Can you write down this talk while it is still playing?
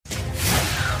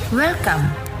Welcome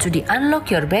to the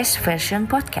Unlock Your Best Version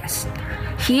podcast.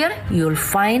 Here you'll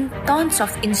find tons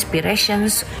of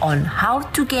inspirations on how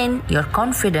to gain your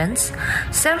confidence,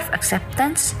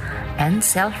 self-acceptance, and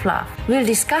self-love. We'll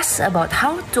discuss about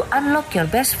how to unlock your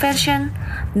best version,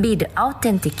 be the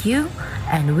authentic you,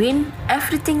 and win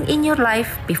everything in your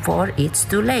life before it's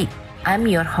too late. I'm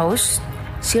your host,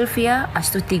 Sylvia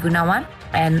Astuti Gunawan,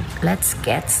 and let's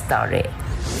get started.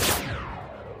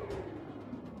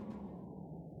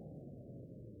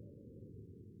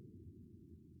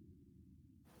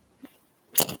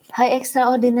 Hi,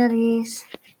 extraordinaries.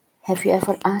 Have you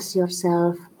ever asked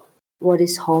yourself, what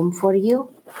is home for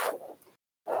you?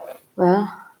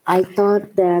 Well, I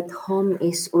thought that home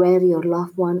is where your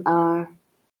loved ones are,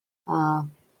 uh,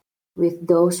 with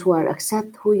those who are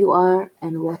accept who you are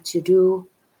and what you do,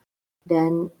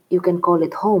 then you can call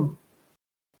it home.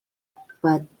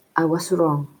 But I was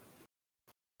wrong.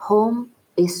 Home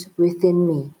is within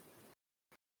me.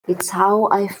 It's how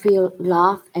I feel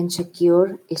loved and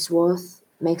secure is what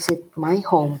makes it my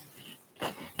home.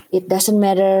 It doesn't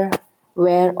matter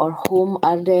where or whom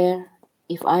are there.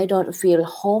 If I don't feel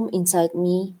home inside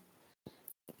me,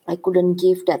 I couldn't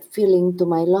give that feeling to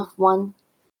my loved one,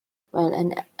 well,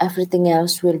 and everything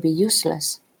else will be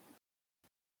useless.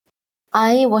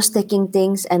 I was taking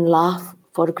things and love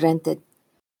for granted.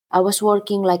 I was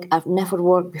working like I've never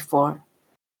worked before.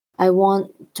 I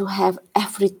want to have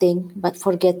everything but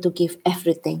forget to give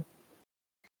everything.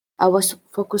 I was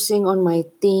focusing on my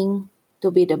thing to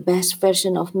be the best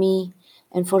version of me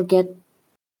and forget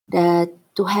that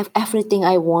to have everything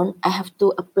I want, I have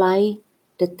to apply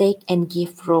the take and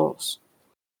give roles.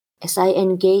 As I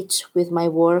engage with my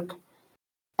work,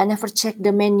 I never check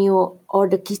the menu or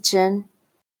the kitchen.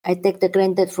 I take the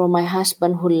granted from my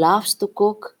husband who loves to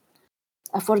cook.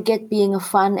 I forget being a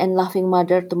fun and laughing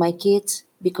mother to my kids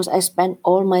because I spend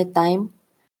all my time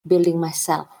building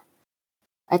myself.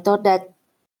 I thought that,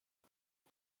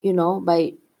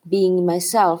 by being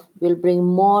myself will bring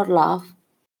more love,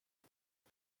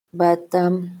 but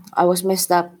I was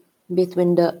messed up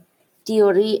between the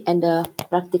theory and the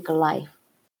practical life.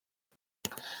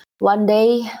 One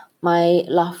day, my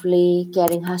lovely,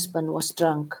 caring husband was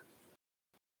drunk.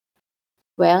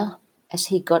 Well, as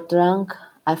he got drunk,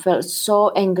 I felt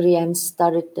so angry and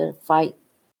started the fight.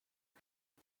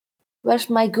 Where's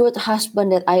my good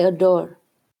husband that I adore?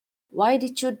 Why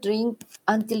did you drink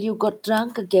until you got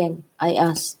drunk again? I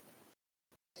asked.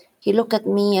 He looked at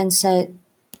me and said,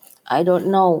 I don't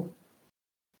know.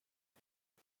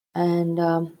 And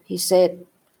he said,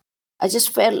 I just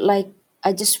feel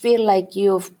like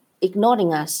you're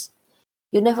ignoring us.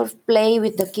 You never play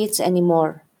with the kids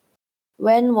anymore.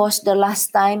 When was the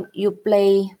last time you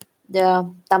play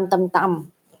the tam tam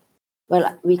tam?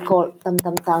 Well, we call tam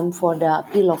tam tam for the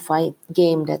pillow fight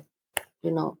game that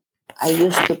I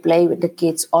used to play with the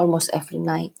kids almost every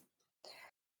night.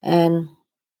 And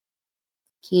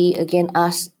he again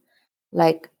asked,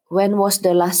 like, when was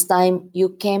the last time you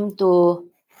came to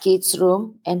kids'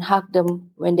 room and hugged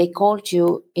them when they called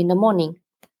you in the morning?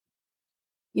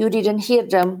 You didn't hear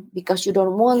them because you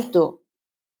don't want to.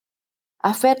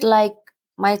 I felt like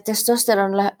my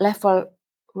testosterone level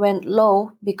went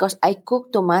low because I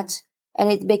cooked too much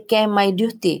and it became my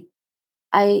duty.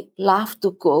 I love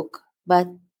to cook, but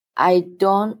I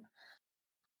don't,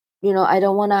 I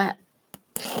don't want to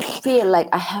feel like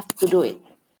I have to do it.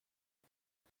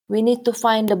 We need to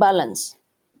find the balance.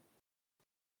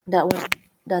 That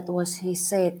was he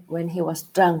said when he was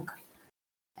drunk,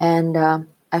 and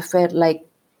I felt like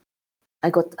I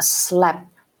got a slap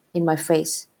in my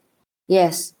face.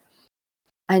 Yes,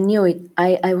 I knew it.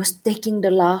 I was taking the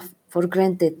love for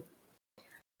granted.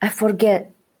 I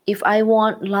forget if I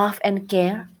want love and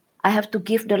care, I have to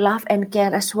give the love and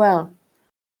care as well.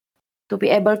 To be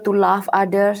able to love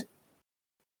others,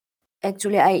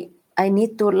 actually I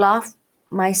need to love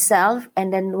myself,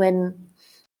 and then when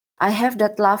I have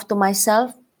that love to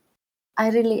myself,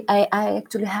 I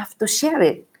actually have to share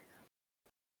it.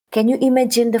 Can you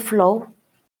imagine the flow?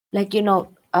 Like,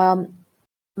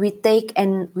 we take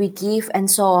and we give and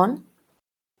so on.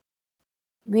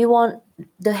 We want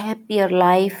the happier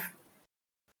life,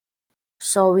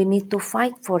 so we need to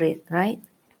fight for it, right?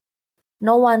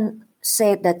 No one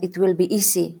said that it will be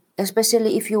easy,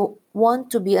 especially if you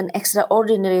want to be an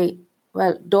extraordinary,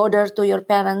 daughter to your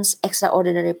parents,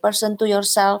 extraordinary person to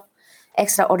yourself,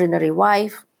 extraordinary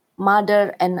wife,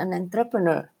 mother, and an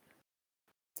entrepreneur.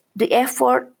 The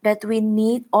effort that we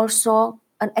need also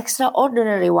an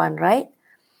extraordinary one, right?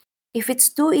 If it's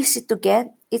too easy to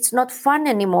get, it's not fun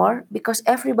anymore because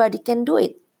everybody can do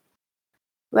it.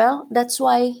 Well, that's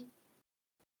why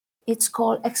it's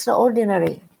called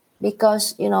extraordinary.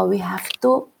 because we have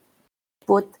to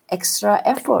put extra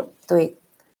effort to it.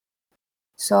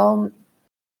 So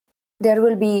there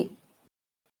will be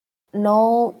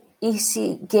no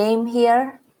easy game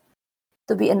here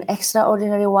to be an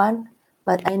extraordinary one,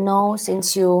 but I know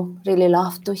since you really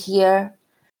love to hear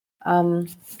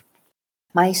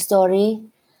my story,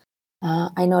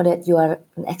 I know that you are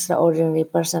an extraordinary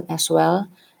person as well,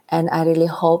 and I really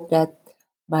hope that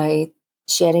by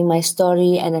sharing my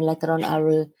story, and then later on I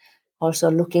will also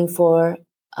looking for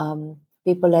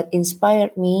people that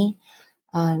inspired me,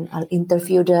 and I'll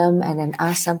interview them and then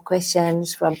ask some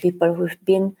questions from people who've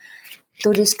been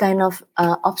to this kind of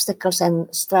obstacles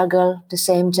and struggle the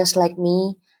same just like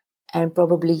me and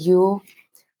probably you,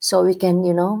 so we can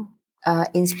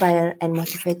inspire and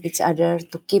motivate each other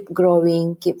to keep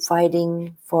growing, keep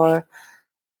fighting for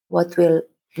what will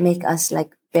make us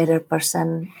like better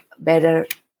person, better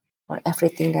for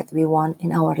everything that we want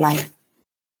in our life.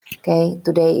 Okay,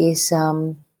 today is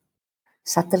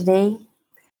Saturday,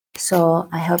 so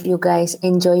I hope you guys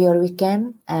enjoy your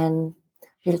weekend, and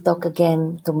we'll talk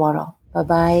again tomorrow. Bye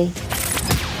bye.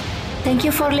 Thank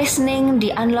you for listening the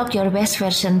Unlock Your Best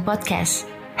Version podcast.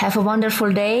 Have a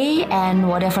wonderful day, and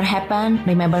whatever happened,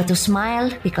 remember to smile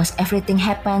because everything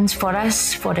happens for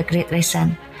us for the great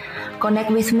reason. Connect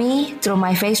with me through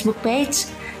my Facebook page,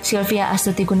 Sylvia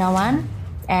Astuti Gunawan.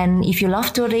 And if you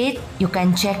love to read, you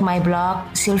can check my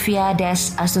blog,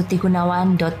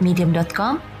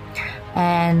 sylvia-astutigunawan.medium.com.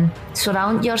 And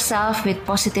surround yourself with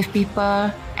positive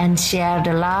people and share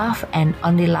the love and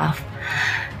only love.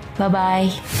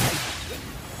 Bye-bye.